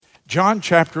John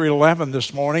chapter 11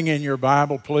 this morning in your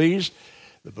Bible, please.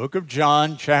 The book of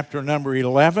John, chapter number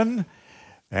 11.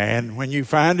 And when you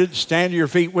find it, stand to your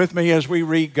feet with me as we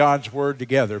read God's Word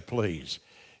together, please.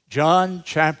 John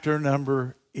chapter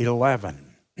number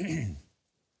 11.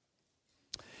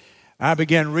 I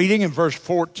begin reading in verse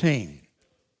 14.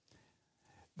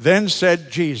 Then said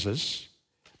Jesus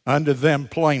unto them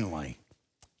plainly,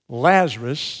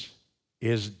 Lazarus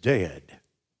is dead.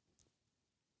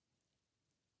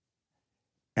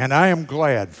 And I am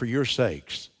glad for your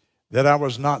sakes that I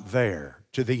was not there,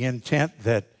 to the intent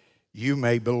that you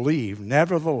may believe.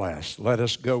 Nevertheless, let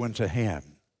us go unto him.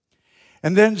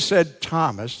 And then said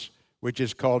Thomas, which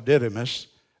is called Didymus,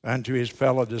 unto his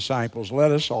fellow disciples,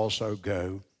 Let us also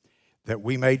go, that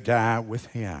we may die with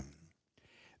him.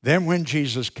 Then when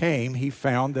Jesus came, he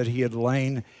found that he had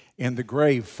lain in the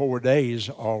grave 4 days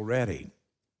already.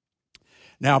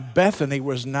 Now Bethany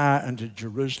was nigh unto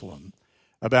Jerusalem,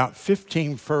 about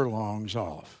 15 furlongs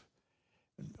off.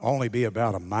 Only be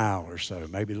about a mile or so,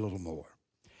 maybe a little more.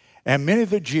 And many of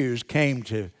the Jews came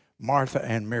to Martha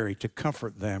and Mary to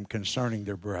comfort them concerning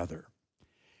their brother.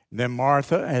 And then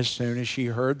Martha, as soon as she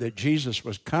heard that Jesus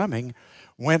was coming,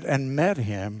 went and met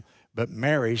him, but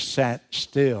Mary sat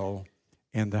still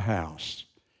in the house.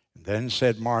 And then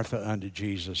said Martha unto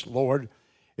Jesus, Lord,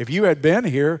 if you had been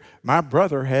here, my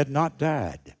brother had not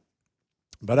died.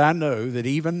 But I know that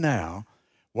even now,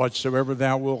 whatsoever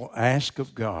thou wilt ask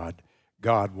of God,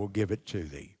 God will give it to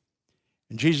thee.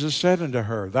 And Jesus said unto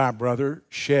her, Thy brother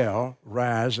shall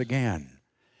rise again.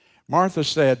 Martha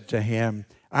said to him,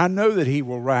 I know that he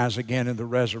will rise again in the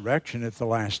resurrection at the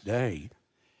last day.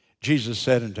 Jesus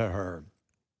said unto her,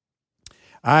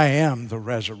 I am the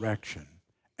resurrection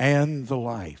and the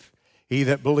life. He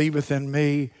that believeth in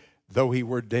me, though he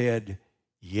were dead,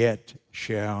 yet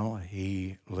shall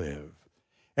he live.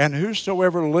 And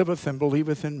whosoever liveth and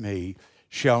believeth in me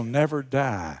shall never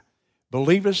die.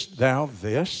 Believest thou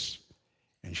this?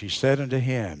 And she said unto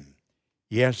him,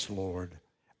 Yes, Lord,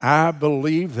 I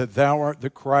believe that thou art the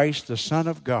Christ, the Son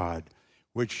of God,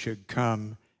 which should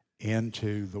come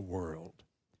into the world.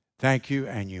 Thank you,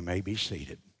 and you may be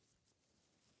seated.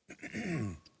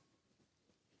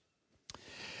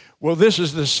 Well, this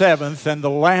is the seventh and the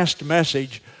last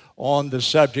message on the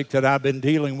subject that I've been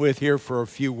dealing with here for a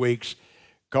few weeks,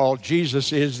 called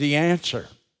Jesus is the Answer.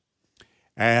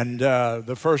 And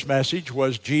the first message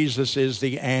was Jesus is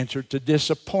the answer to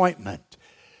disappointment,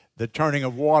 the turning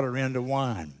of water into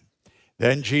wine.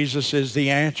 Then Jesus is the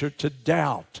answer to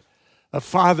doubt. A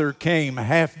father came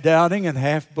half doubting and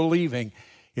half believing.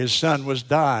 His son was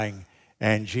dying,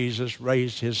 and Jesus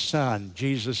raised his son.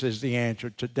 Jesus is the answer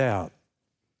to doubt.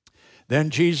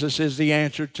 Then Jesus is the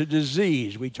answer to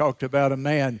disease. We talked about a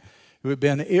man who had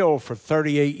been ill for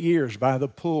 38 years by the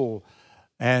pool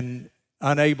and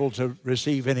unable to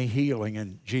receive any healing,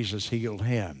 and Jesus healed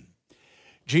him.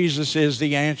 Jesus is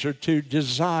the answer to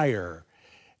desire,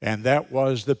 and that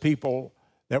was the people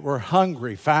that were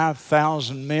hungry,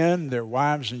 5,000 men, their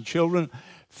wives and children,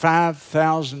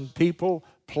 5,000 people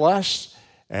plus,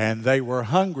 and they were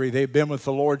hungry. They'd been with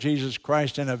the Lord Jesus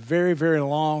Christ in a very, very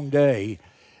long day,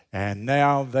 and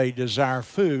now they desire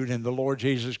food, and the Lord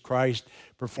Jesus Christ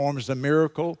performs the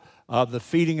miracle of the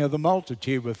feeding of the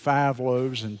multitude with 5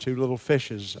 loaves and 2 little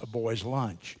fishes, a boy's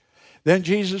lunch. Then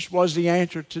Jesus was the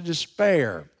answer to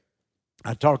despair.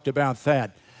 I talked about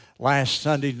that last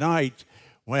Sunday night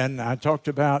when I talked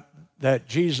about that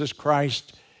Jesus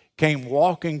Christ came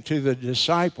walking to the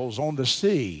disciples on the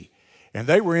sea, and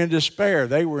they were in despair.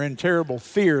 They were in terrible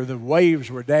fear. The waves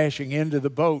were dashing into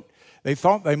the boat. They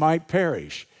thought they might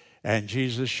perish. And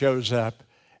Jesus shows up,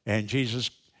 and Jesus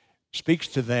speaks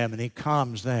to them, and he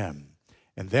calms them.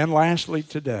 And then lastly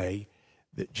today,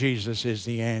 that Jesus is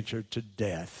the answer to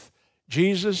death.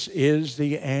 Jesus is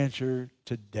the answer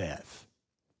to death.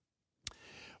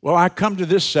 Well, I come to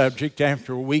this subject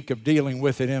after a week of dealing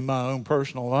with it in my own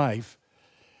personal life.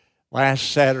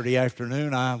 Last Saturday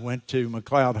afternoon, I went to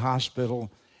McLeod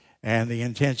Hospital, and the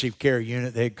intensive care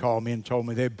unit, they'd called me and told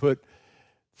me they'd put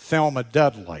Thelma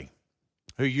Dudley,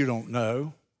 who you don't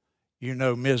know. You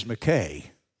know Ms. McKay.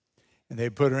 And they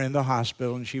put her in the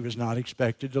hospital, and she was not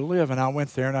expected to live. And I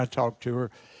went there, and I talked to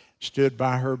her, stood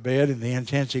by her bed in the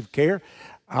intensive care.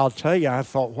 I'll tell you, I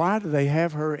thought, why do they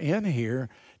have her in here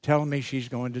telling me she's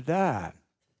going to die?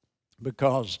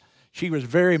 Because she was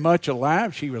very much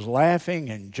alive. She was laughing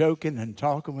and joking and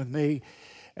talking with me.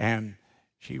 And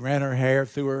she ran her hair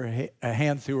through a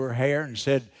hand through her hair and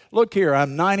said, Look here,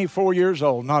 I'm 94 years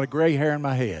old, not a gray hair in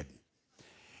my head.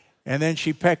 And then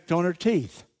she pecked on her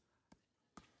teeth.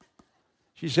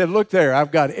 She said, Look there,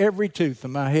 I've got every tooth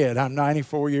in my head. I'm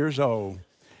 94 years old.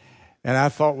 And I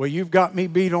thought, well, you've got me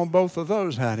beat on both of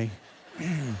those, honey.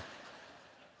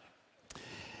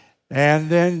 And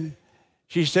then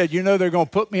she said, you know, they're going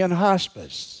to put me in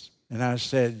hospice. And I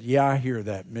said, yeah, I hear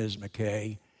that, Ms.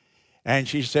 McKay. And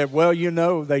she said, well, you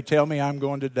know, they tell me I'm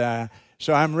going to die.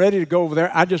 So I'm ready to go over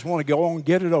there. I just want to go on and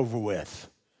get it over with.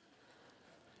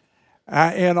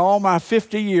 In all my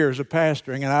 50 years of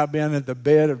pastoring, and I've been at the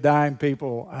bed of dying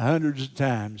people hundreds of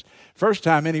times, first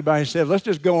time anybody said, let's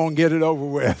just go on and get it over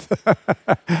with.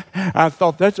 I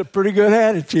thought that's a pretty good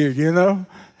attitude, you know.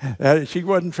 She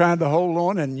wasn't trying to hold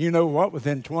on, and you know what?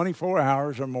 Within 24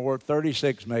 hours or more,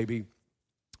 36 maybe,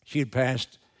 she had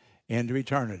passed into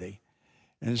eternity.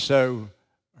 And so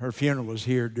her funeral was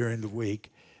here during the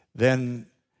week. Then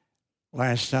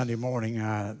last Sunday morning,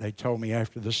 they told me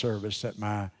after the service that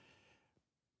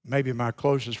maybe my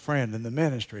closest friend in the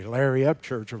ministry, Larry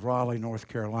Upchurch of Raleigh, North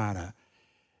Carolina,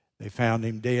 they found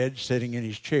him dead sitting in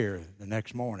his chair the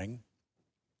next morning.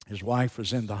 His wife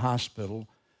was in the hospital.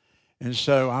 And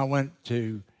so I went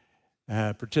to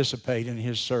participate in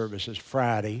his services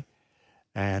Friday.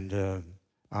 And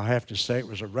I'll have to say it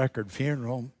was a record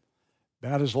funeral,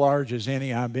 about as large as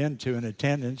any I've been to in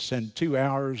attendance, and 2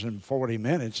 hours and 40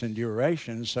 minutes in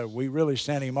duration. So we really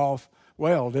sent him off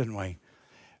well, didn't we?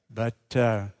 But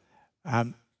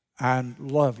I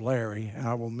love Larry, and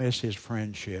I will miss his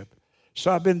friendship.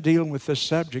 So I've been dealing with this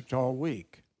subject all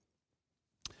week.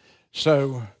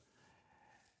 So,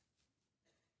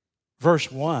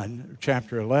 verse 1,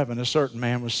 chapter 11, a certain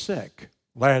man was sick.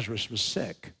 Lazarus was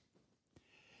sick.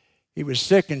 He was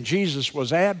sick, and Jesus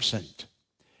was absent.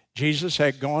 Jesus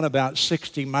had gone about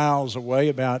 60 miles away,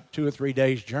 about 2 or 3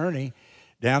 days' journey,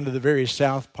 down to the very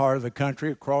south part of the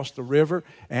country, across the river,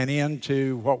 and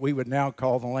into what we would now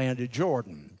call the land of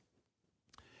Jordan.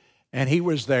 And he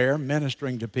was there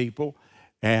ministering to people,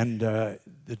 and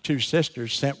the two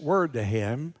sisters sent word to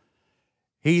him,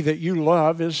 he that you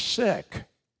love is sick.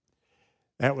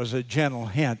 That was a gentle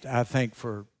hint, I think,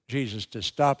 for Jesus to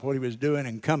stop what he was doing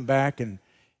and come back and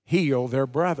heal their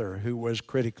brother, who was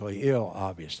critically ill,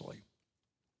 obviously.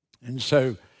 And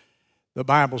so the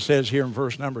Bible says here in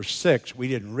verse number 6, we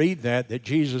didn't read that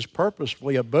Jesus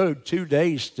purposefully abode 2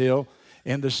 days still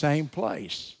in the same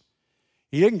place.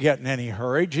 He didn't get in any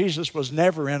hurry. Jesus was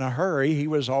never in a hurry. He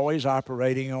was always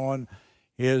operating on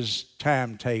his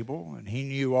timetable, and he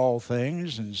knew all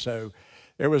things. And so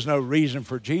there was no reason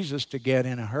for Jesus to get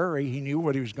in a hurry. He knew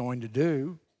what he was going to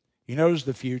do. He knows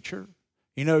the future.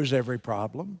 He knows every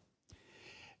problem.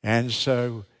 And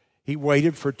so he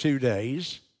waited for 2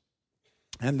 days,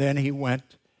 and then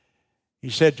he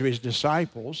said to his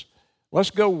disciples,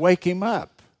 let's go wake him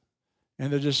up.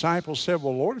 And the disciples said,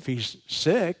 well, Lord, if he's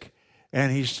sick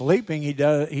and he's sleeping,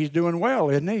 he's doing well,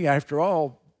 isn't he? After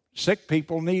all, sick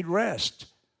people need rest.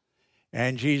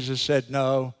 And Jesus said,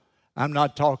 no, I'm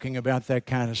not talking about that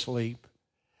kind of sleep.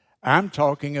 I'm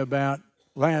talking about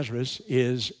Lazarus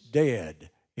is dead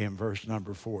in verse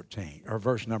number 14, or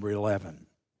verse number 11.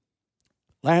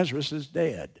 Lazarus is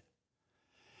dead.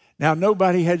 Now,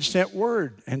 nobody had sent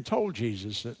word and told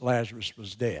Jesus that Lazarus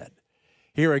was dead.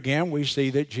 Here again, we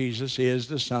see that Jesus is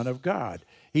the Son of God.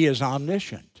 He is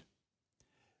omniscient.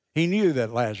 He knew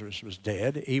that Lazarus was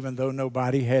dead, even though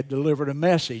nobody had delivered a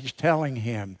message telling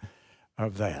him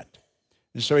of that.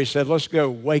 And so he said, let's go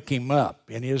wake him up.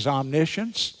 In his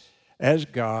omniscience, as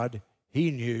God,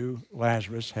 he knew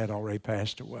Lazarus had already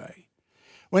passed away.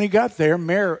 When he got there,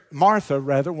 Martha,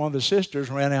 one of the sisters,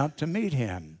 ran out to meet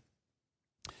him.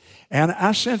 And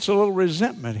I sense a little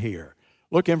resentment here.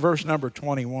 Look in verse number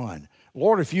 21.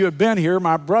 Lord, if you had been here,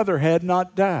 my brother had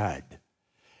not died.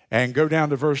 And go down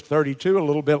to verse 32. A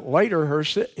little bit later,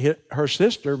 her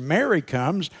sister, Mary,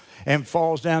 comes and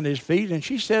falls down at his feet, and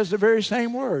she says the very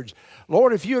same words.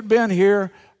 Lord, if you had been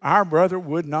here, our brother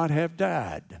would not have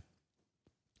died.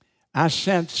 I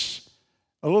sense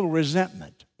a little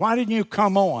resentment. Why didn't you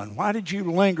come on? Why did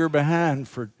you linger behind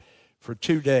for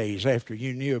 2 days after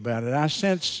you knew about it? I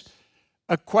sense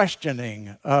a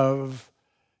questioning of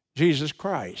Jesus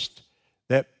Christ,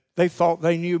 that they thought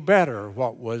they knew better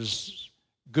what was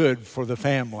good for the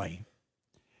family.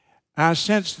 I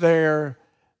sense there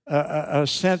a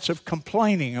sense of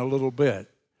complaining a little bit,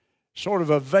 sort of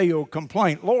a veiled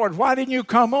complaint. Lord, why didn't you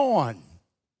come on?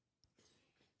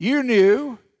 You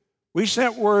knew. We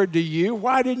sent word to you.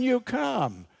 Why didn't you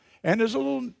come? And there's a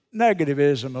little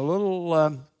negativism, a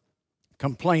little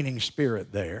complaining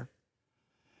spirit there.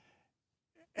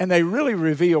 And they really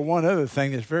reveal one other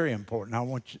thing that's very important I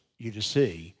want you to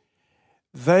see.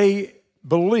 They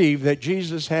believed that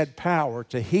Jesus had power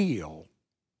to heal.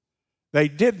 They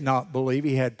did not believe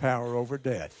he had power over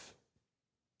death.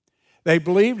 They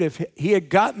believed if he had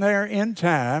gotten there in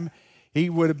time, he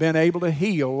would have been able to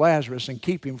heal Lazarus and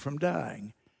keep him from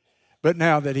dying. But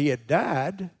now that he had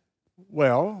died,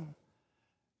 well,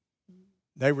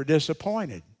 they were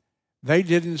disappointed. They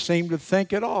didn't seem to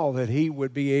think at all that he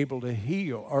would be able to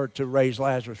heal or to raise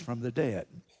Lazarus from the dead.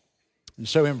 And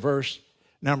so in verse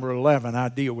number 11, I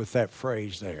deal with that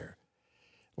phrase there.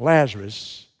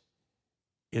 Lazarus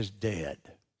is dead.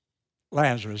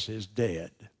 Lazarus is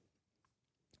dead.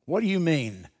 What do you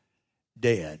mean,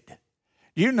 dead?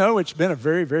 Do you know it's been a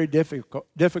very, very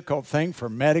difficult thing for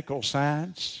medical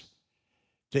science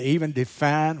to even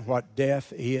define what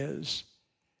death is?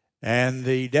 And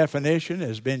the definition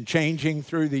has been changing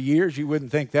through the years. You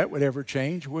wouldn't think that would ever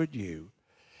change, would you?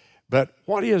 But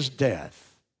what is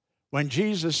death? When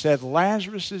Jesus said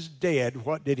Lazarus is dead,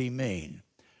 what did he mean?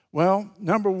 Well,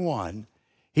 number one,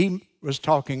 he was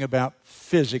talking about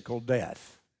physical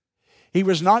death. He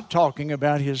was not talking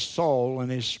about his soul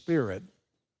and his spirit.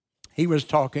 He was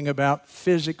talking about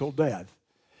physical death.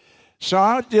 So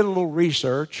I did a little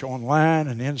research online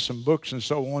and in some books and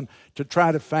so on to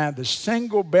try to find the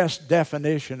single best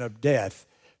definition of death,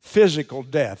 physical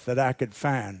death, that I could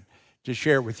find to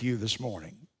share with you this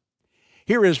morning.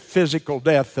 Here is physical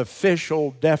death, the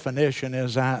official definition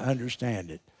as I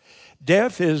understand it.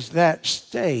 Death is that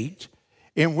state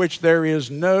in which there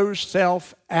is no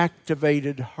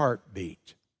self-activated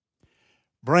heartbeat,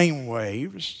 brain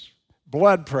waves,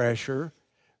 blood pressure,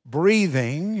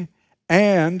 breathing,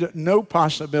 and no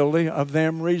possibility of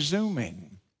them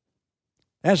resuming.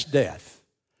 That's death.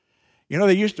 You know,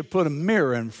 they used to put a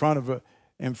mirror in front of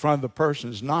the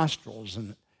person's nostrils,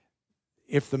 and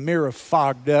if the mirror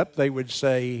fogged up, they would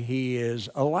say he is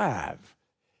alive.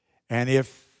 And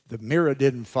if the mirror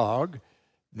didn't fog,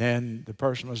 then the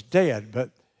person was dead. But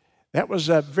that was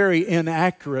a very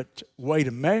inaccurate way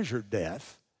to measure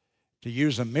death, to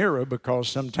use a mirror, because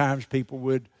sometimes people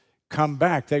would come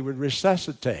back, they would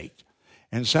resuscitate.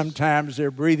 And sometimes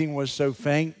their breathing was so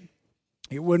faint,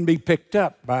 it wouldn't be picked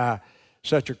up by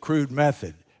such a crude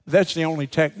method. That's the only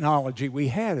technology we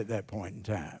had at that point in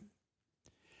time.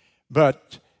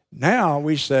 But now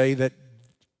we say that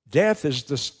death is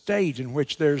the state in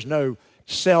which there's no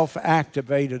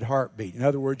self-activated heartbeat. In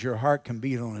other words, your heart can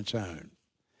beat on its own.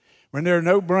 When there are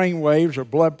no brain waves or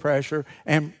blood pressure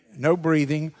and no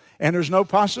breathing, and there's no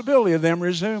possibility of them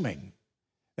resuming.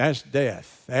 That's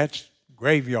death. That's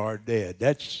graveyard dead.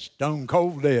 That's stone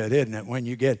cold dead, isn't it, when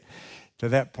you get to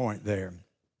that point there?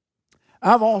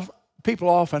 People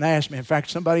often ask me, in fact,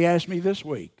 somebody asked me this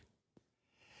week,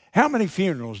 how many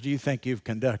funerals do you think you've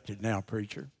conducted now,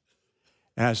 preacher?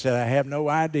 And I said, I have no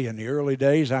idea. In the early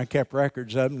days, I kept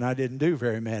records of them, and I didn't do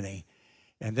very many.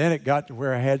 And then it got to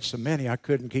where I had so many I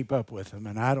couldn't keep up with them,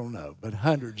 and I don't know, but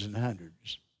hundreds and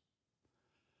hundreds.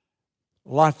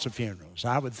 Lots of funerals.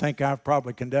 I would think I've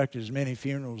probably conducted as many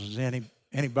funerals as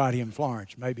anybody in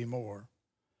Florence, maybe more.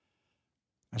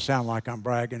 I sound like I'm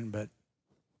bragging, but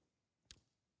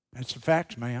that's the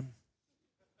facts, ma'am.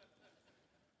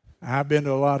 I've been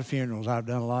to a lot of funerals. I've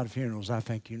done a lot of funerals. I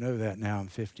think you know that now in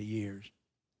 50 years.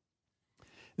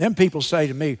 Then people say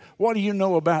to me, what do you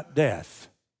know about death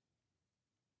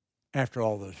after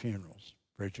all those funerals,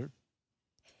 preacher?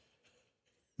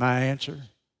 My answer,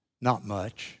 not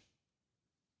much.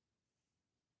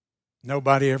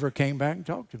 Nobody ever came back and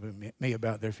talked to me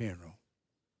about their funeral.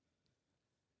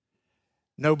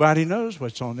 Nobody knows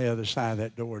what's on the other side of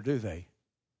that door, do they?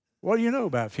 What do you know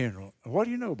about funeral? What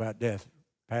do you know about death,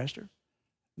 Pastor?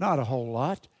 Not a whole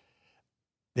lot.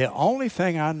 The only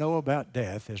thing I know about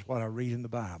death is what I read in the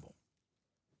Bible.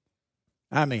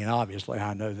 I mean, obviously,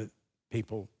 I know that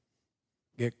people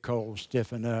get cold,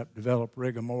 stiffen up, develop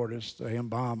rigor mortis, they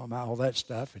embalm them, all that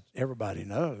stuff. Everybody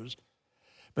knows.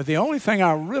 But the only thing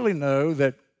I really know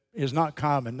that is not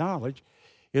common knowledge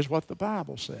is what the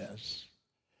Bible says.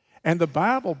 And the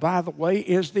Bible, by the way,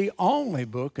 is the only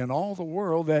book in all the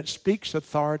world that speaks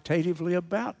authoritatively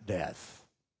about death.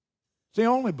 It's the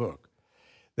only book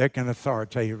that can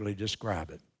authoritatively describe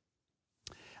it.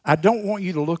 I don't want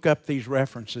you to look up these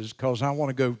references because I want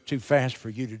to go too fast for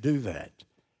you to do that.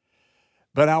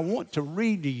 But I want to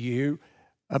read to you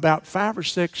about 5 or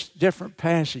 6 different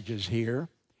passages here,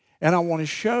 and I want to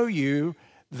show you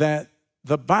that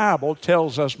the Bible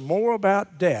tells us more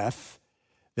about death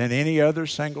than any other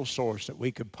single source that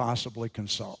we could possibly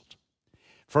consult.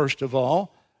 First of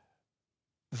all,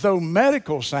 though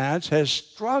medical science has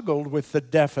struggled with the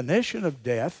definition of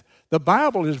death, the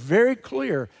Bible is very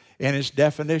clear in its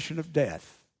definition of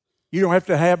death. You don't have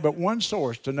to have but one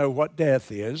source to know what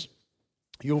death is.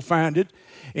 You'll find it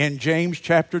in James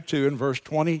chapter 2 and verse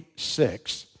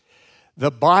 26.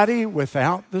 The body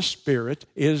without the spirit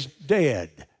is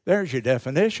dead. There's your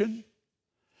definition.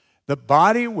 The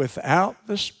body without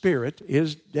the spirit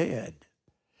is dead.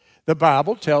 The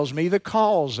Bible tells me the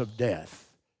cause of death.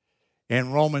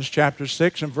 In Romans chapter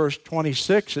 6 and verse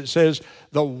 26, it says,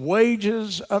 the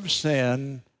wages of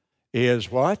sin is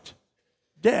what?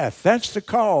 Death. That's the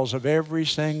cause of every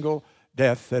single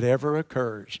death that ever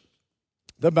occurs.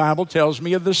 The Bible tells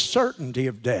me of the certainty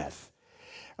of death.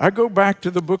 I go back to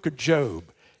the book of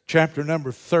Job, chapter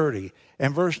number 30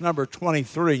 and verse number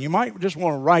 23. You might just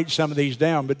want to write some of these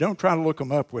down, but don't try to look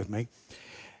them up with me.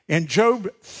 In Job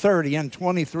 30 and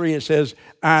 23, it says,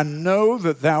 I know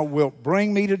that thou wilt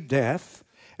bring me to death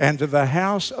and to the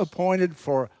house appointed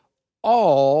for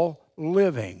all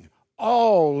living.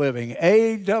 All living,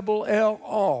 A-double-L,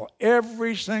 all.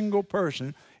 Every single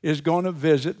person is going to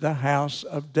visit the house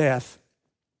of death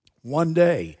one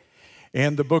day.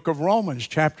 In the book of Romans,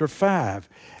 chapter 5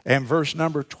 and verse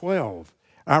number 12,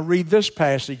 I read this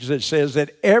passage that says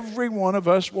that every one of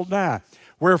us will die.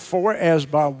 Wherefore, as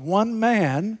by one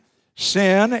man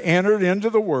sin entered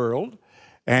into the world,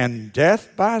 and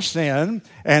death by sin,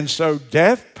 and so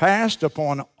death passed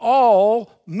upon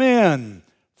all men,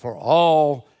 for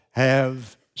all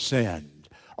have sinned.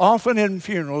 Often in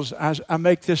funerals, I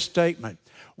make this statement.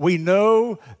 We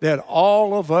know that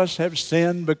all of us have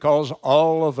sinned because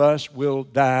all of us will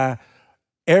die.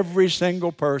 Every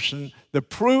single person. The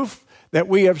proof that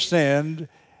we have sinned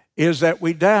is that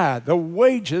we die. The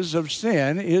wages of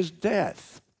sin is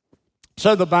death.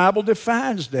 So the Bible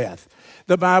defines death.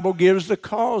 The Bible gives the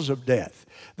cause of death.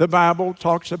 The Bible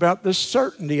talks about the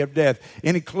certainty of death.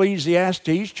 In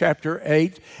Ecclesiastes chapter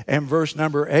 8 and verse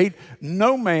number 8,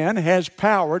 no man has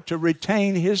power to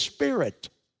retain his spirit.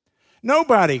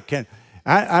 Nobody can.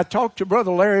 I talked to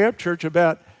Brother Larry Upchurch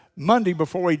about Monday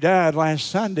before he died last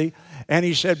Sunday, and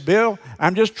he said, Bill,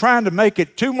 I'm just trying to make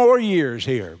it 2 more years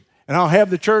here, and I'll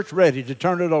have the church ready to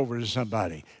turn it over to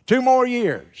somebody. 2 more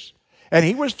years. And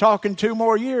he was talking 2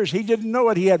 more years. He didn't know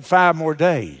it. He had 5 more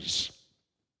days.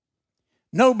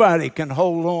 Nobody can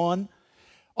hold on.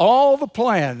 All the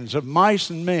plans of mice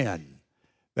and men,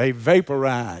 they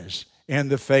vaporize in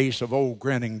the face of old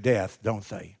grinning death, don't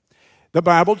they? The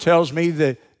Bible tells me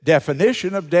the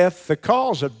definition of death, the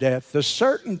cause of death, the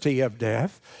certainty of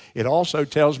death. It also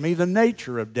tells me the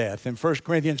nature of death. In 1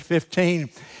 Corinthians 15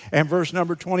 and verse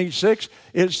number 26,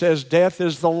 it says death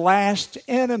is the last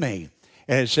enemy.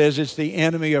 And it says it's the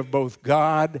enemy of both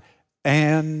God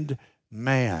and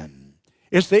man.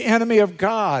 It's the enemy of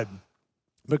God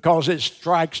because it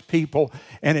strikes people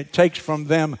and it takes from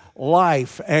them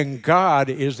life. And God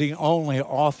is the only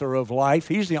author of life.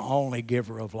 He's the only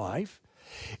giver of life.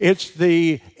 It's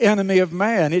the enemy of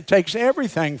man. It takes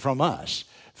everything from us.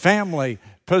 Family,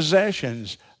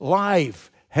 possessions, life,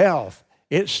 health.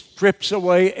 It strips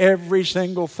away every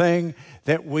single thing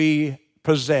that we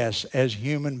possess as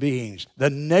human beings. The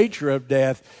nature of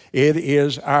death, it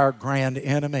is our grand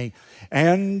enemy.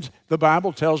 And the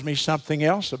Bible tells me something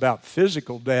else about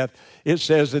physical death. It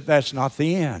says that that's not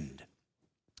the end,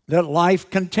 that life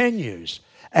continues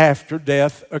after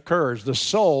death occurs. The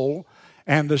soul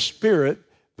and the spirit,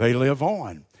 they live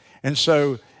on. And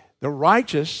so the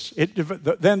righteous,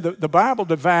 the Bible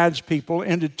divides people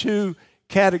into 2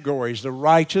 categories, the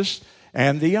righteous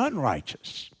and the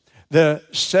unrighteous, the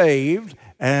saved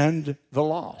and the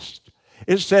lost.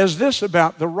 It says this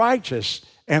about the righteous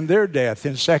and their death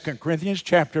in 2 Corinthians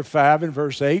chapter 5 and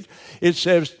verse 8. It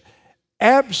says,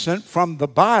 absent from the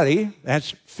body,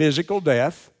 that's physical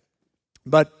death,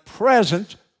 but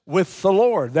present with the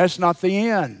Lord. That's not the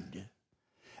end.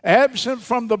 Absent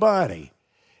from the body.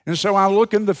 And so I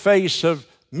look in the face of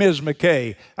Ms.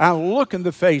 McKay. I look in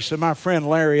the face of my friend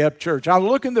Larry Upchurch. I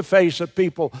look in the face of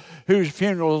people whose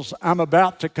funerals I'm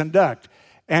about to conduct.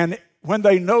 And when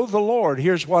they know the Lord,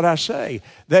 here's what I say.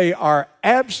 They are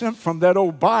absent from that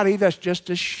old body that's just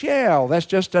a shell. That's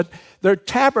just their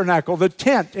tabernacle, the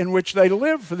tent in which they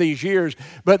live for these years.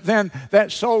 But then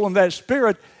that soul and that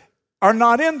spirit are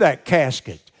not in that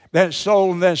casket. That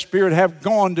soul and that spirit have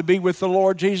gone to be with the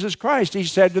Lord Jesus Christ. He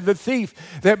said to the thief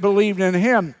that believed in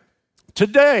him,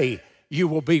 today you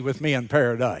will be with me in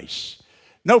paradise.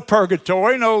 No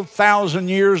purgatory, no 1,000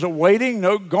 years of waiting,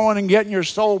 no going and getting your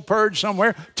soul purged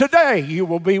somewhere. Today you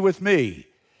will be with me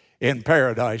in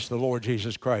paradise, the Lord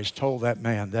Jesus Christ told that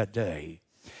man that day.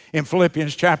 In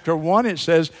Philippians chapter 1, it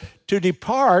says, to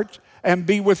depart and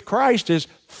be with Christ is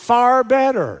far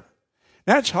better.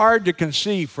 That's hard to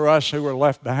conceive for us who are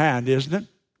left behind, isn't it?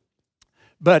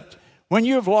 But when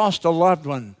you've lost a loved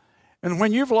one and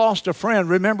when you've lost a friend,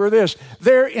 remember this,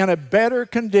 they're in a better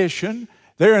condition,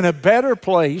 they're in a better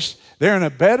place, they're in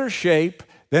a better shape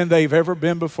than they've ever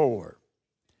been before.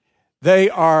 They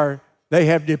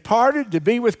have departed to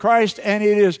be with Christ, and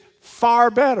it is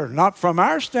far better, not from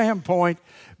our standpoint,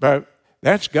 but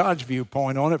that's God's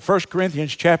viewpoint on it. 1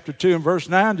 Corinthians chapter 2 and verse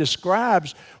 9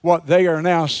 describes what they are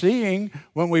now seeing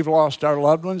when we've lost our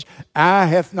loved ones. Eye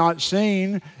hath not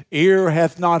seen, ear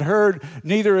hath not heard,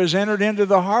 neither has entered into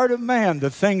the heart of man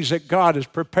the things that God has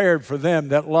prepared for them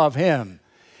that love Him.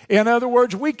 In other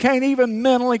words, we can't even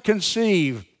mentally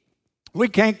conceive, we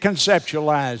can't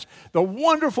conceptualize the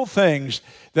wonderful things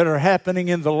that are happening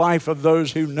in the life of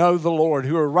those who know the Lord,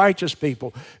 who are righteous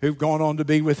people, who've gone on to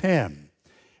be with Him.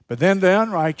 But then the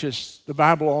unrighteous, the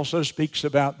Bible also speaks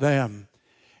about them.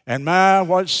 And my,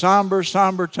 what somber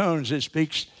tones it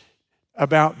speaks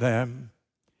about them.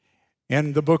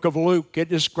 In the book of Luke, it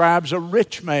describes a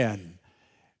rich man,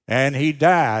 and he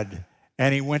died,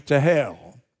 and he went to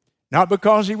hell. Not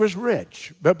because he was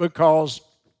rich, but because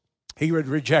he had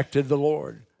rejected the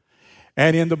Lord.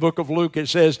 And in the book of Luke, it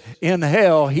says, in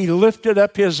hell, he lifted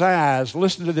up his eyes,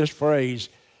 listen to this phrase,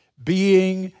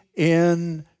 being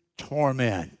in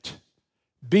torment.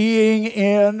 Being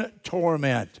in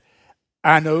torment.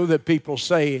 I know that people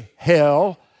say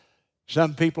hell,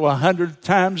 some people 100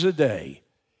 times a day.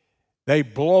 They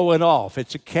blow it off.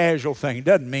 It's a casual thing. It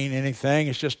doesn't mean anything.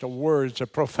 It's just a word. It's a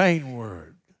profane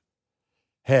word.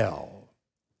 Hell.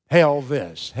 Hell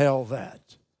this, hell that.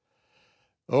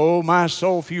 Oh, my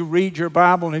soul, if you read your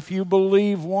Bible and if you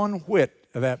believe one whit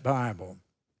of that Bible,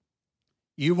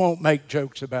 you won't make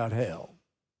jokes about hell.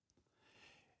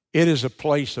 It is a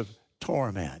place of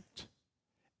torment.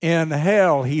 In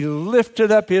hell, he lifted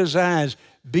up his eyes,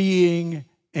 being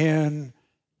in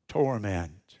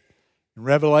torment. In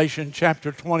Revelation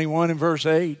chapter 21 and verse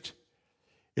 8,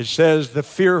 it says, the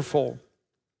fearful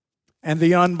and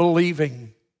the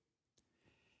unbelieving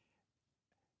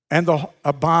and the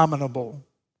abominable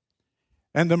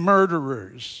and the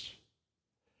murderers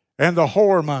and the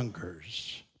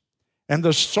whoremongers and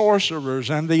the sorcerers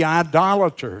and the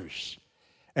idolaters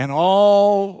and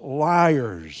all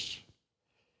liars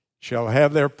shall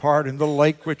have their part in the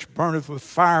lake which burneth with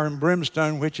fire and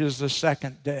brimstone, which is the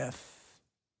second death.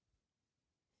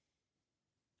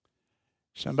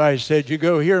 Somebody said, you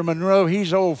go hear Monroe,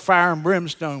 he's old fire and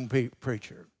brimstone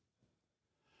preacher.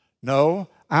 No,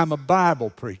 I'm a Bible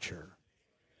preacher.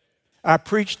 I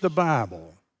preach the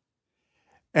Bible.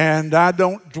 And I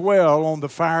don't dwell on the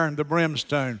fire and the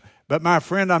brimstone. But my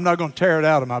friend, I'm not going to tear it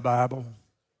out of my Bible.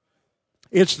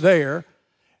 It's there,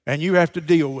 and you have to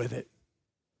deal with it.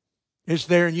 It's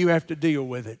there, and you have to deal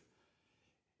with it.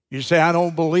 You say, I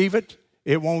don't believe it.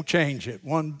 It won't change it.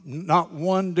 Not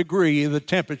 1 degree of the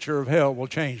temperature of hell will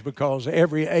change, because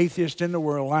every atheist in the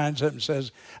world lines up and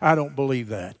says, I don't believe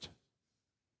that.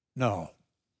 No.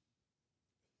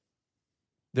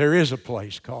 There is a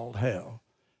place called hell,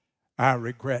 I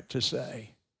regret to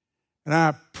say. And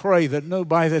I pray that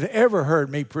nobody that ever heard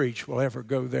me preach will ever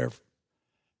go there.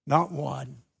 Not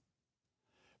one.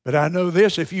 But I know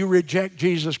this, if you reject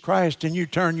Jesus Christ and you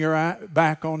turn your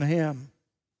back on Him,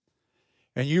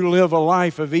 and you live a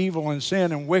life of evil and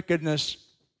sin and wickedness,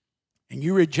 and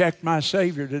you reject my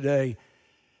Savior today,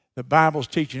 the Bible's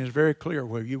teaching is very clear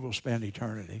where you will spend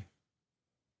eternity.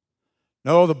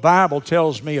 No, the Bible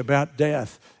tells me about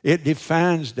death. It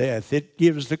defines death. It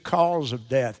gives the cause of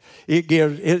death.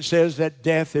 It says that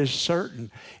death is certain.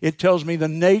 It tells me the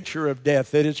nature of death,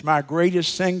 that it's my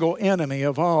greatest single enemy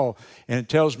of all. And it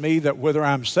tells me that whether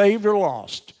I'm saved or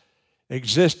lost,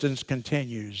 existence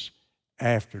continues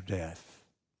after death.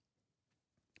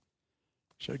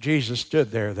 So Jesus stood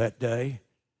there that day.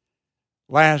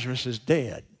 Lazarus is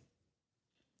dead.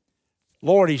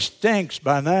 Lord, he stinks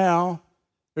by now.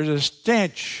 There's a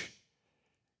stench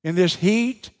in this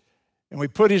heat, and we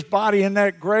put his body in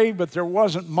that grave, but there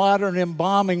wasn't modern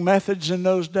embalming methods in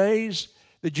those days.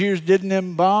 The Jews didn't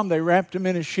embalm. They wrapped him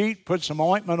in a sheet, put some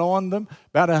ointment on them,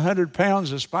 about 100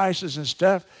 pounds of spices and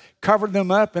stuff, covered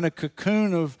them up in a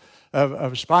cocoon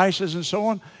of spices and so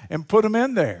on, and put them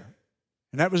in there.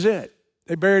 And that was it.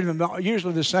 They buried them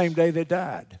usually the same day they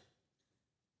died.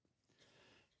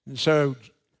 And so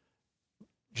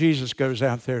Jesus goes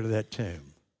out there to that tomb.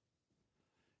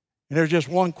 And there's just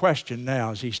one question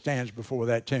now as he stands before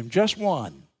that tomb. Just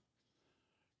one.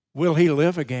 Will he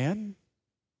live again?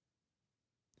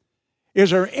 Is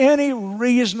there any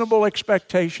reasonable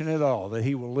expectation at all that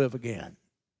he will live again?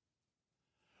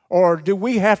 Or do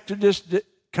we have to just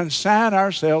consign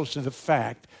ourselves to the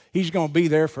fact he's going to be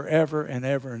there forever and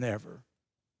ever and ever?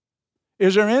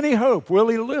 Is there any hope? Will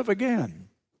he live again?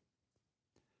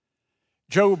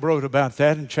 Job wrote about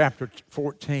that in chapter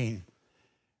 14.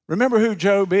 Remember who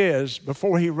Job is.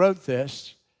 Before he wrote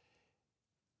this,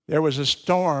 there was a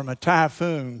storm, a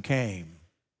typhoon came,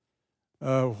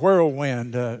 a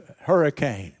whirlwind, a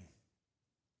hurricane.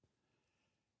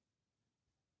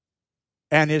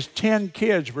 and his 10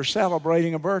 kids were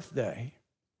celebrating a birthday.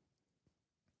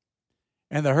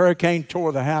 And the hurricane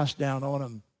tore the house down on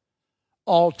them.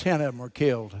 All 10 of them were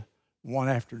killed one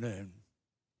afternoon.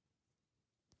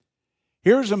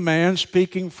 Here's a man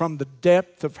speaking from the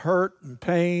depth of hurt and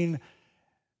pain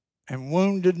and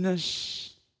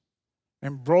woundedness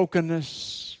and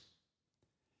brokenness.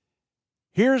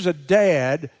 Here's a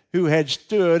dad who had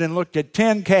stood and looked at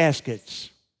 10 caskets.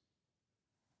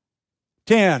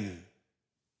 10.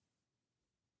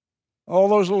 All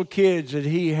those little kids that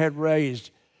he had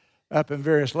raised up in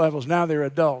various levels, now they're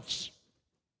adults.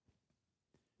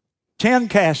 10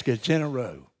 caskets in a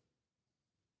row.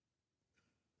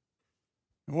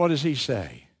 And what does he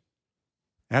say?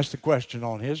 That's the question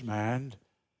on his mind.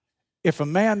 If a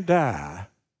man die,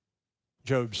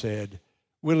 Job said,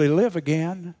 will he live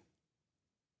again?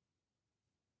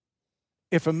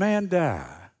 If a man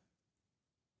die,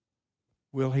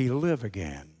 will he live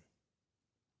again?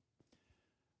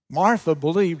 Martha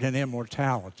believed in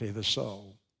immortality of the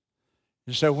soul.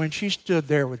 And so when she stood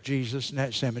there with Jesus in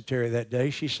that cemetery that day,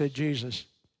 she said, Jesus,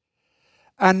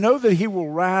 I know that he will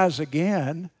rise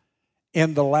again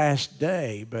in the last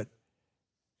day, but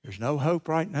there's no hope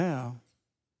right now.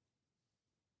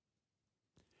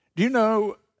 Do you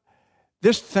know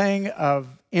this thing of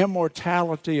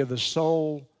immortality of the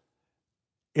soul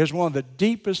is one of the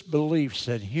deepest beliefs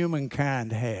that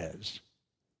humankind has?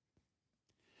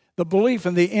 The belief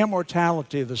in the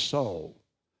immortality of the soul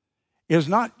is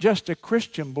not just a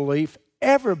Christian belief.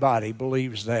 Everybody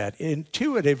believes that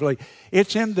intuitively.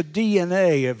 It's in the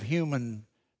DNA of human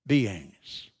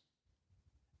beings.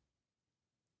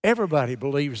 Everybody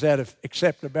believes that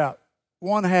except about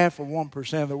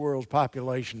 0.5% of the world's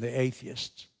population, the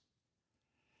atheists.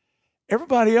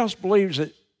 Everybody else believes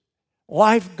that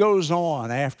life goes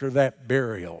on after that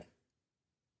burial.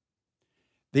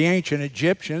 The ancient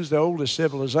Egyptians, the oldest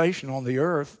civilization on the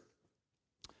earth,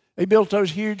 they built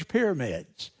those huge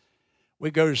pyramids.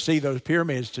 We go to see those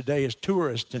pyramids today as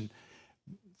tourists, and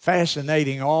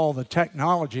fascinating all the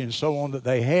technology and so on that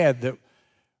they had that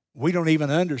we don't even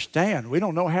understand. We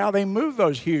don't know how they moved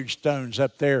those huge stones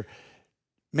up there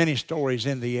many stories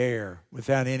in the air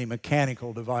without any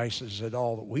mechanical devices at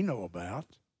all that we know about.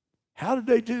 How did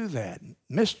they do that?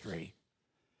 Mystery.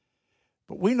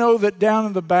 But we know that down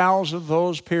in the bowels of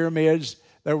those pyramids,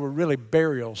 there were really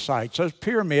burial sites. Those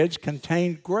pyramids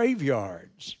contained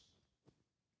graveyards.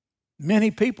 Many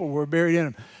people were buried in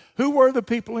them. Who were the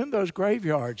people in those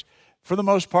graveyards? For the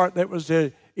most part, that was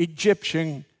the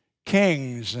Egyptian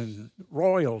kings and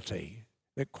royalty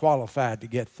that qualified to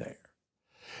get there.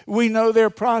 We know their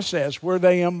process where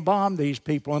they embalmed these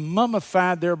people and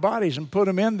mummified their bodies and put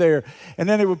them in there. And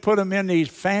then they would put them in these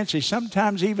fancy,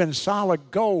 sometimes even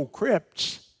solid gold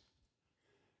crypts,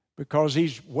 because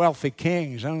these wealthy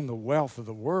kings owned the wealth of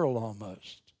the world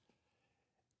almost.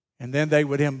 And then they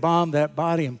would embalm that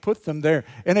body and put them there.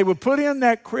 And they would put in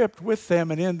that crypt with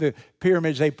them, and in the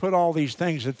pyramids they put all these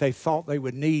things that they thought they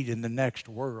would need in the next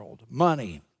world.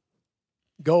 Money,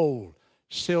 gold,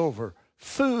 silver,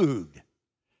 food,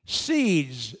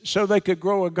 seeds, so they could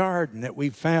grow a garden that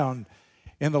we've found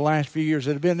in the last few years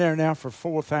that have been there now for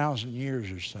 4,000 years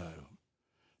or so.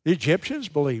 The Egyptians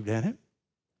believed in it.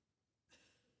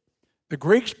 The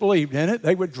Greeks believed in it.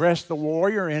 They would dress the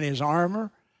warrior in his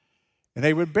armor, and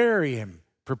they would bury him,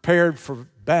 prepared for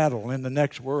battle in the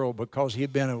next world because he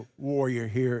had been a warrior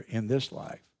here in this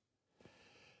life.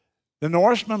 The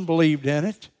Norsemen believed in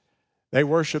it. They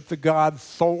worshiped the god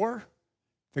Thor,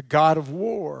 the god of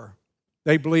war.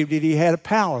 They believed that he had a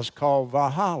palace called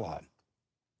Valhalla.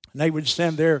 And they would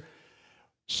send their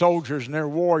soldiers and their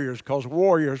warriors, because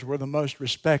warriors were the most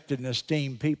respected and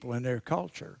esteemed people in their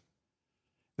culture.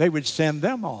 They would send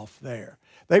them off there.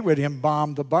 They would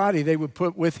embalm the body. They would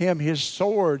put with him his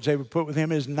swords. They would put with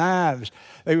him his knives.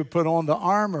 They would put on the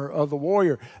armor of the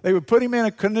warrior. They would put him in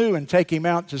a canoe and take him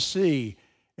out to sea.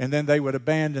 And then they would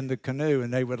abandon the canoe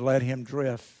and they would let him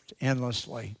drift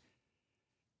endlessly,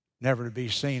 never to be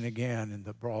seen again in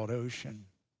the broad ocean.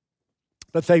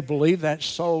 But they believed that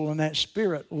soul and that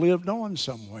spirit lived on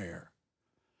somewhere.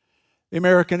 The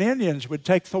American Indians would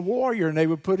take the warrior and they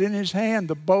would put in his hand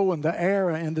the bow and the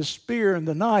arrow and the spear and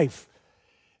the knife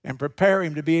and prepare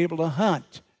him to be able to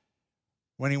hunt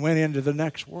when he went into the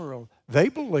next world. They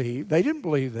didn't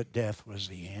believe that death was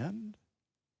the end.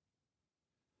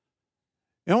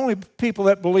 The only people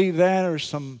that believe that are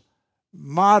some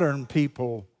modern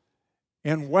people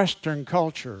in Western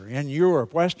culture, in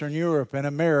Europe, Western Europe and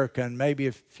America, and maybe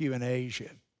a few in Asia.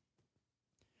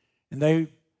 And they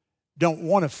don't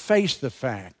want to face the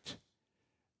fact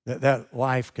that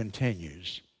life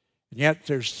continues And yet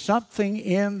there's something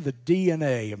in the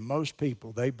DNA of most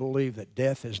people. They believe that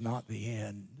death is not the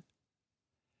end.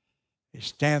 They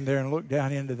stand there and look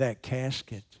down into that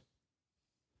casket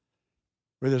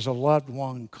where there's a loved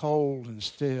one cold and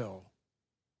still.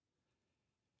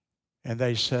 And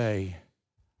they say,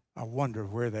 I wonder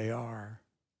where they are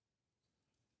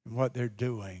and what they're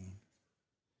doing.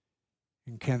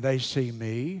 And can they see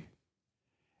me?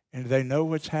 And do they know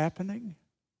what's happening?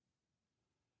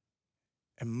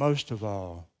 And most of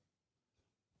all,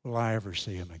 will I ever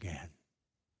see him again?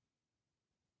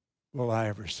 Will I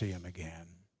ever see him again?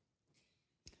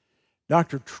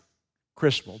 Dr.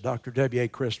 Criswell, Dr. W.A.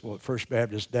 Criswell at First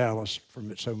Baptist Dallas for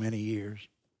so many years,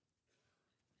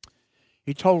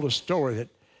 he told a story that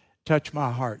touched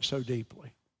my heart so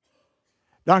deeply.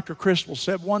 Dr. Criswell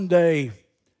said, one day,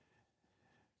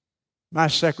 my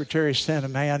secretary sent a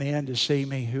man in to see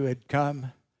me who had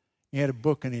come. He had a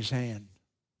book in his hand.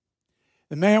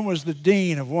 The man was the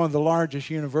dean of one of the largest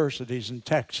universities in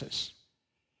Texas.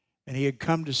 And he had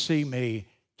come to see me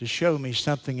to show me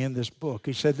something in this book.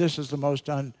 He said, this is the most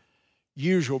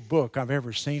unusual book I've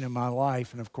ever seen in my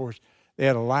life. And of course, they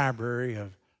had a library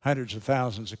of hundreds of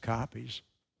thousands of copies.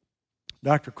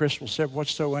 Dr. Criswell said,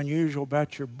 what's so unusual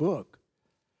about your book?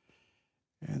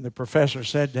 And the professor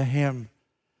said to him,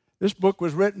 this book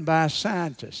was written by a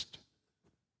scientist.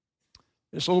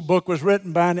 This little book was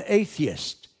written by an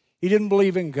atheist. He didn't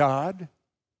believe in God.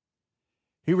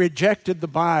 He rejected the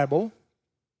Bible.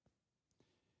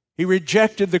 He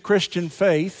rejected the Christian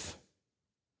faith.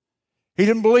 He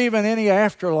didn't believe in any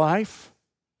afterlife.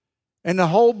 And the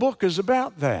whole book is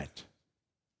about that.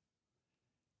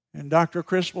 And Dr.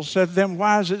 Criswell said, then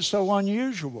why is it so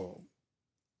unusual?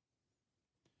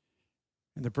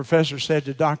 And the professor said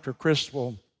to Dr.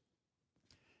 Criswell,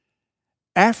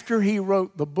 after he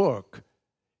wrote the book,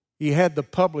 he had the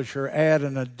publisher add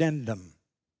an addendum,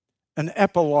 an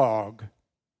epilogue,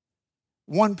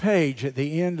 one page at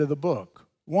the end of the book,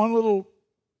 one little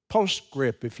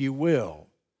postscript, if you will.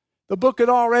 The book had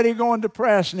already gone to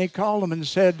press, and he called him and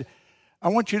said, I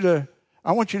want you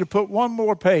to put one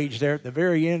more page there at the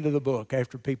very end of the book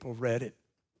after people have read it.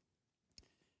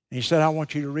 And he said, I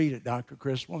want you to read it, Dr.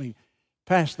 Criswell. And he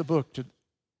passed the book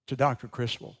to Dr.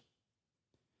 Criswell.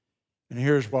 And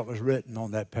here's what was written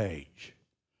on that page.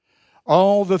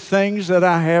 All the things that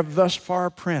I have thus far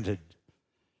printed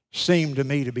seem to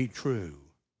me to be true.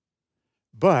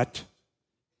 But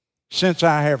since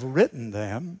I have written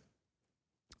them,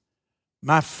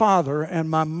 my father and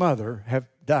my mother have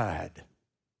died.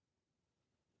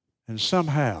 And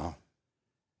somehow,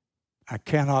 I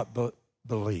cannot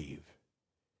believe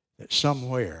that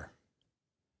somewhere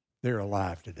they're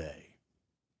alive today.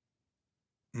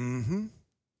 It's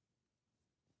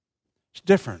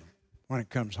different when it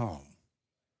comes home.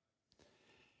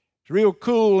 It's real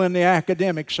cool in the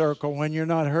academic circle when you're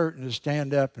not hurting to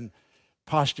stand up and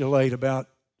postulate about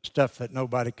stuff that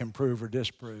nobody can prove or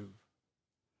disprove.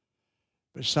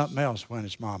 But it's something else when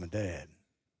it's mom and dad,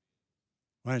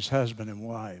 when it's husband and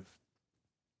wife,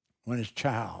 when it's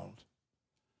child,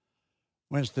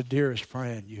 when it's the dearest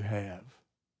friend you have.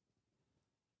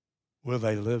 Will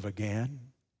they live again?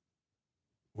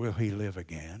 Will he live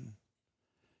again?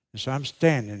 And so I'm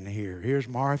standing here. Here's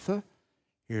Martha.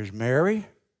 Here's Mary.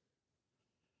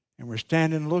 And we're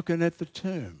standing looking at the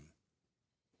tomb.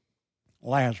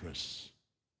 Lazarus.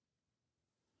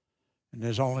 And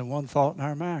there's only one thought in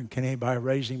our mind. Can anybody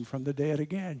raise him from the dead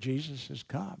again? Jesus has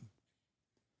come.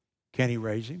 Can he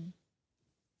raise him?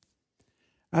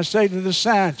 I say to the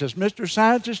scientist, Mr.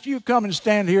 Scientist, you come and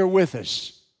stand here with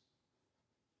us.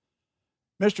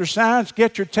 Mr. Science,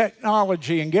 get your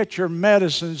technology and get your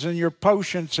medicines and your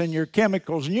potions and your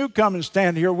chemicals, and you come and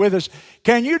stand here with us.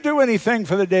 Can you do anything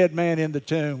for the dead man in the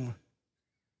tomb?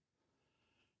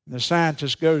 And the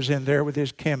scientist goes in there with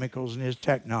his chemicals and his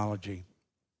technology.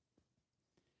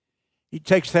 He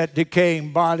takes that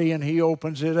decaying body and he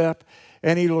opens it up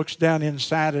and he looks down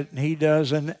inside it and he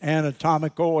does an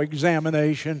anatomical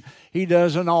examination. He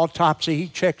does an autopsy. He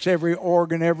checks every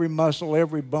organ, every muscle,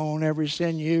 every bone, every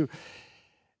sinew.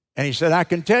 And he said, I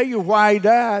can tell you why he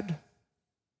died.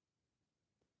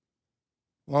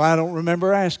 Well, I don't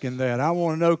remember asking that. I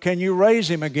want to know, can you raise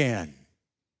him again?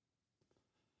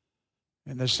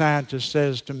 And the scientist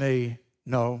says to me,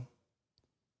 no,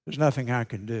 there's nothing I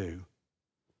can do.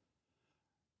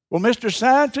 Well, Mr.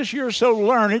 Scientist, you're so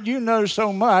learned, you know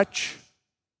so much.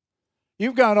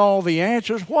 You've got all the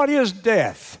answers. What is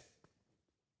death?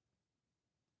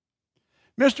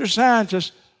 Mr.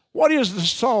 Scientist, what is the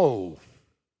soul?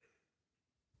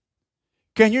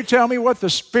 Can you tell me what the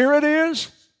spirit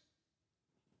is?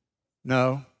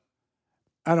 No,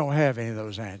 I don't have any of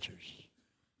those answers.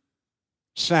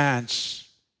 Science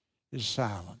is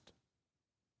silent.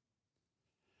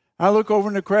 I look over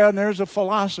in the crowd and there's a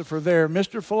philosopher there.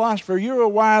 Mr. Philosopher, you're a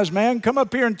wise man. Come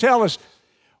up here and tell us,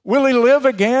 will he live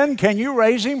again? Can you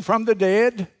raise him from the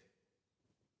dead?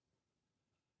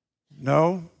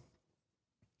 No.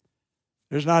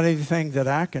 There's not anything that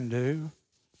I can do.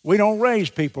 We don't raise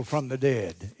people from the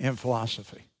dead in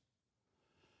philosophy.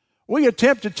 We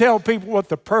attempt to tell people what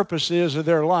the purpose is of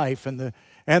their life and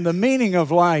the meaning of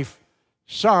life.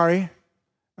 Sorry,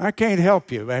 I can't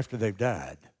help you after they've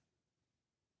died.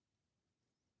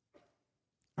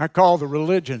 I call the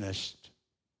religionist,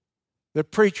 the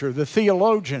preacher, the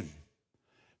theologian.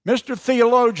 Mr.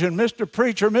 Theologian, Mr.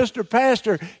 Preacher, Mr.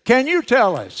 Pastor, can you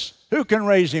tell us who can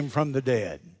raise him from the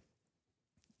dead?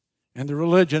 And the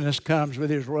religionist comes with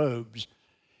his robes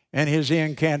and his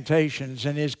incantations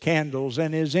and his candles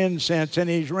and his incense and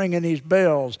he's ringing his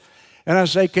bells. And I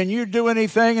say, can you do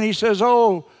anything? And he says,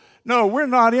 oh, no, we're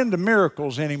not into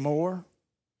miracles anymore.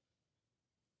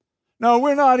 No,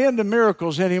 we're not into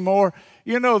miracles anymore.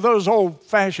 You know, those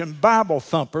old-fashioned Bible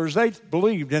thumpers, they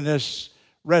believed in this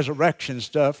resurrection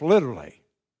stuff literally.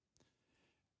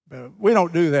 But we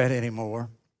don't do that anymore.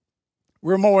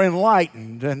 We're more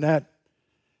enlightened than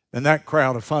that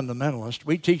crowd of fundamentalists.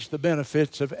 We teach the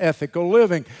benefits of ethical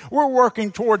living. We're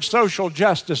working towards social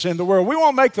justice in the world. We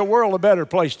want to make the world a better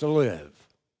place to live.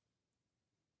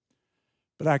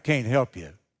 But I can't help you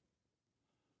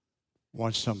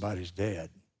once somebody's dead.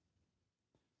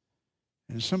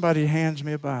 And somebody hands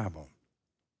me a Bible.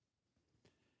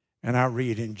 And I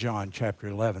read in John chapter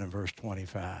 11 and verse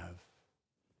 25.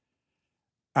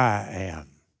 I am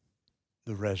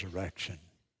the resurrection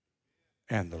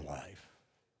and the life.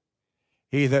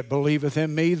 He that believeth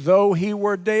in me, though he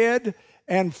were dead,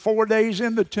 and 4 days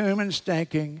in the tomb and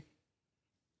stinking,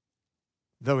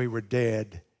 though he were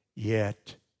dead,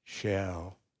 yet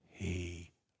shall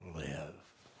he live.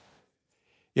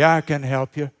 Yeah, I can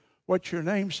help you. What's your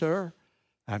name, sir?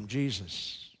 I'm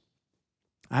Jesus.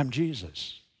 I'm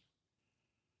Jesus.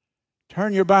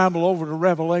 Turn your Bible over to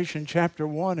Revelation chapter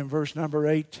 1 and verse number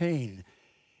 18.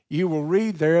 You will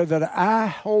read there that I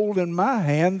hold in my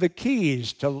hand the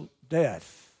keys to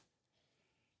death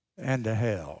and to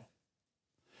hell.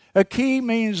 A key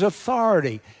means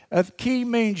authority. A key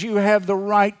means you have the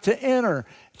right to enter,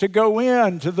 to go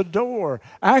in to the door.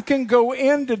 I can go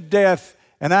into death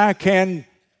and I can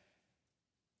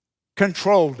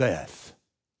control death.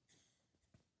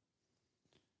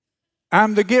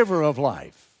 I'm the giver of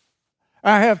life.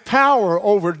 I have power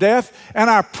over death, and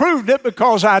I proved it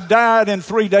because I died, and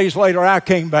 3 days later I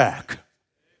came back.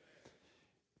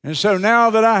 And so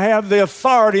now that I have the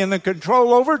authority and the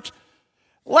control over it,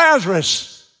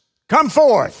 Lazarus, come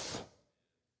forth.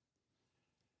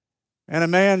 And a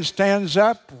man stands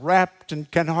up, wrapped and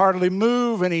can hardly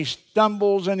move, and he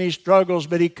stumbles and he struggles,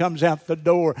 but he comes out the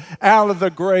door, out of the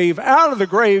grave, out of the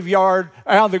graveyard,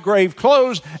 out of the grave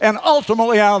clothes, and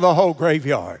ultimately out of the whole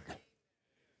graveyard.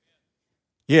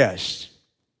 Yes,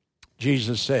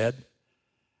 Jesus said,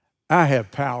 I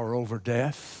have power over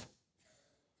death.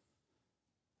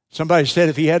 Somebody said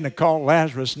if he hadn't called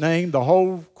Lazarus' name, the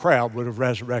whole crowd would have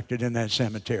resurrected in that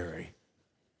cemetery.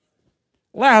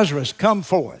 Lazarus, come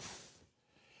forth.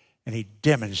 And he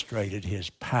demonstrated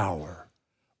his power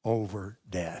over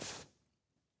death.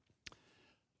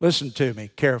 Listen to me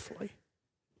carefully,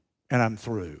 and I'm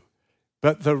through.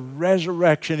 But the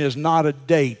resurrection is not a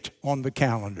date on the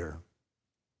calendar.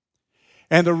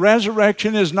 And the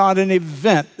resurrection is not an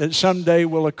event that someday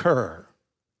will occur.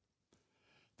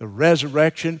 The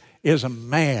resurrection is a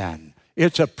man.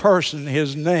 It's a person.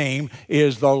 His name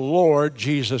is the Lord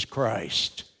Jesus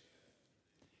Christ.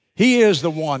 He is the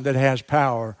one that has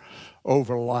power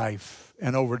over life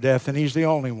and over death, and he's the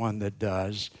only one that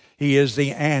does. He is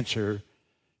the answer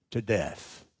to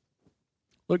death.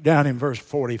 Look down in verse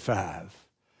 45.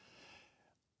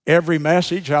 Every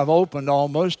message I've opened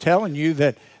almost telling you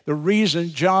that the reason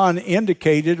John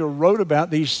indicated or wrote about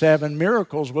these 7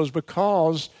 miracles was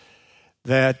because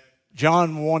that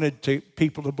John wanted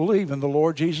people to believe in the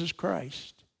Lord Jesus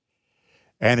Christ.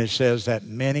 And it says that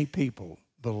many people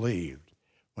believed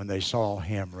when they saw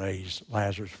him raise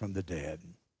Lazarus from the dead.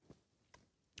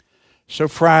 So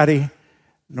Friday,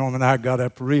 Norm and I got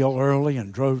up real early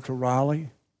and drove to Raleigh.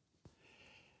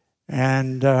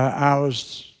 And I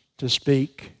was to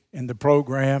speak in the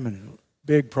program, and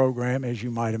big program, as you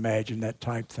might imagine, that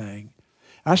type thing.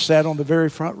 I sat on the very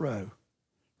front row,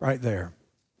 right there.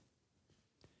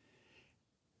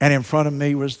 And in front of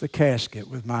me was the casket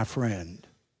with my friend.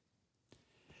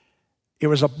 It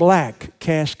was a black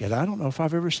casket. I don't know if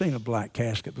I've ever seen a black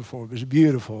casket before. It was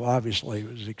beautiful. Obviously,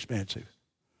 it was expensive.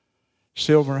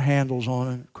 silver handles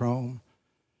on it, chrome.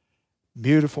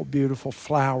 Beautiful, beautiful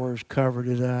flowers covered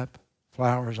it up.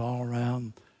 Flowers all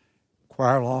around.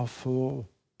 Choir loft full.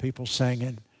 People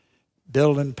singing.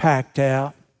 Building packed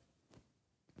out.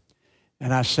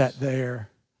 And I sat there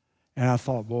and I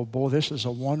thought, well, boy, this is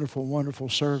a wonderful, wonderful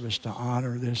service to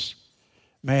honor this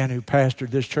man who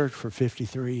pastored this church for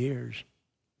 53 years.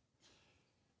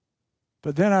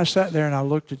 But then I sat there and I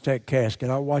looked at that casket.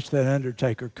 I watched that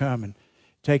undertaker come and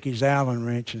take his Allen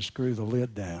wrench and screw the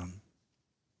lid down.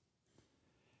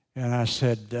 And I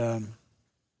said, I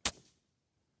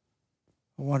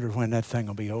wonder when that thing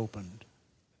will be opened.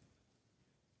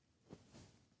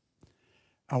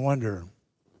 I wonder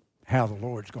how the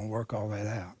Lord's going to work all that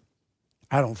out.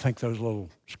 I don't think those little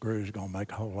screws are going to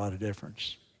make a whole lot of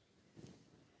difference.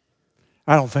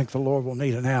 I don't think the Lord will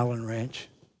need an Allen wrench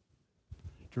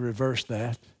to reverse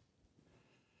that.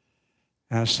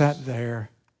 And I sat there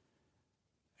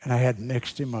and I had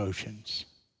mixed emotions.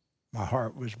 My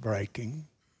heart was breaking.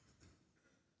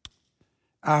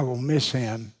 I will miss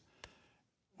him.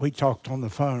 We talked on the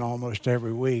phone almost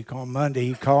every week. On Monday,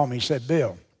 he called me. He said,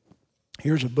 Bill,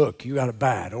 here's a book. You got to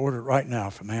buy it. Order it right now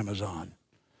from Amazon.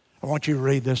 I want you to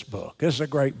read this book. This is a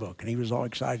great book. And he was all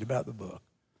excited about the book.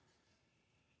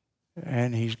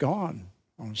 And he's gone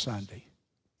on Sunday.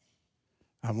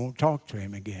 I won't talk to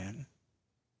him again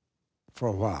for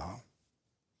a while.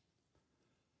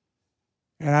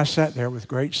 And I sat there with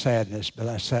great sadness, but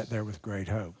I sat there with great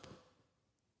hope.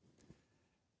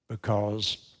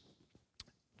 Because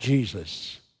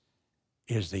Jesus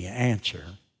is the answer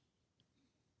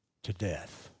to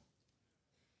death.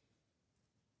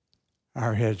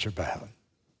 Our heads are bowed.